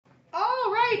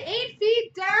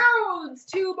EightFeetDown's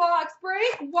 2-box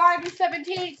break,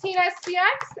 1/17/18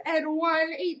 SPX and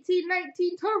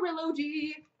 1/18/19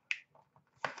 Trilogy.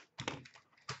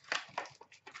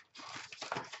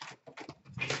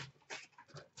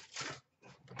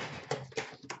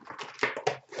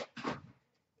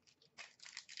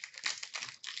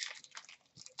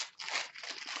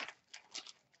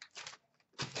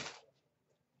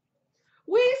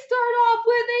 We start off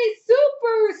with a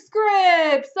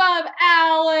superscripts of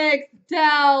Alex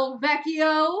Del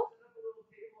Vecchio.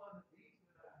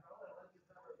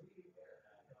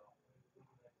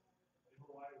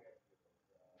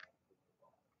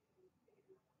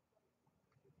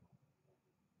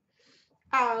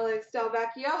 Alex Del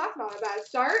Vecchio, that's not a bad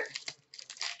start.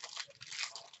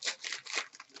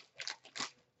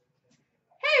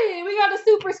 Hey, we got a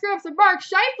superscripts of Mark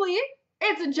Scheifele.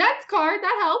 It's a Jets card,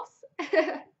 that helps.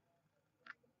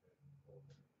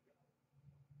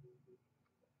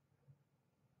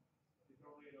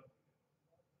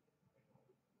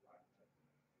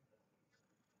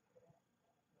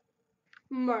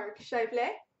 Mark Scheifele.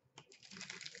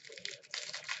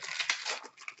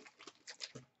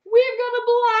 We've got a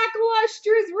Black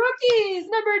Lustrous Rookies,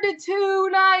 number to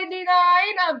 299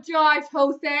 of Josh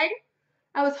Hosang.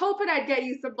 I was hoping I'd get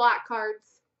you some black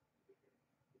cards.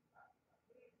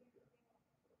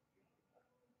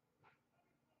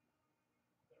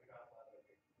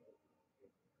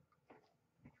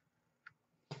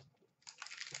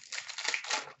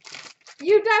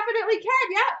 You definitely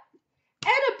can, yep.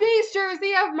 And a base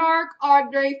jersey of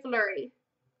Marc-Andre Fleury.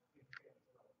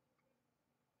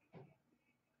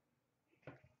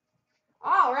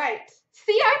 All right.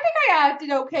 See, I think I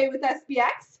did okay with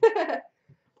SPX.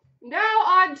 Now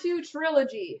on to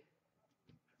Trilogy.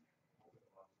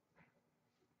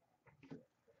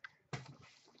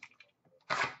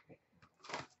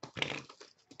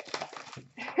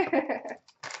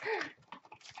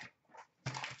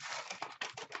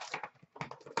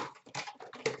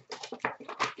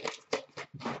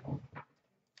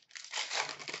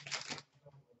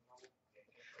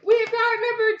 We've got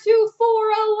number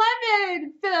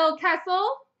 2/411, Phil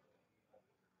Kessel.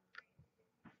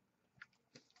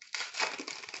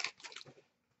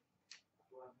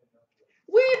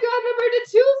 We've got number to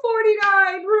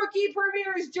 249, Rookie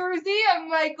Premier's jersey of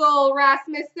Michael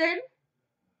Rasmussen.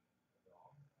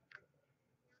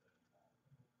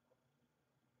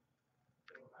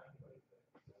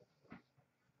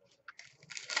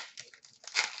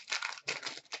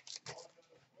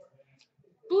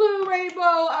 Blue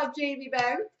Rainbow of Jamie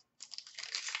Benn.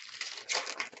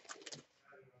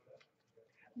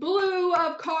 Blue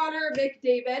of Connor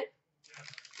McDavid.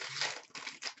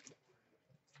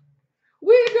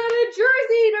 We've got a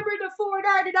jersey number to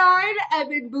 499,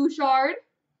 Evan Bouchard.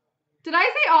 Did I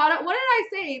say auto? What did I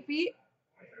say, 8 feet?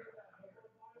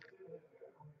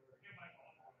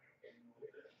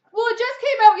 Well, it just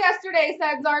came out yesterday,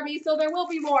 Sens Army, so there will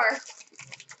be more.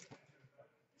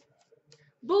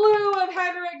 Blue of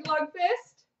Henrik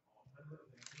Lundqvist.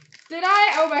 Did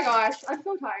I? Oh my gosh, I'm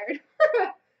so tired.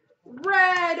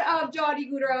 Red of Johnny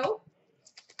Gaudreau.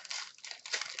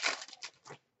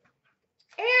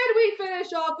 And we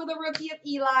finish off with a rookie of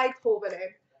Eli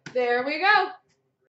Tolvanen. There we go.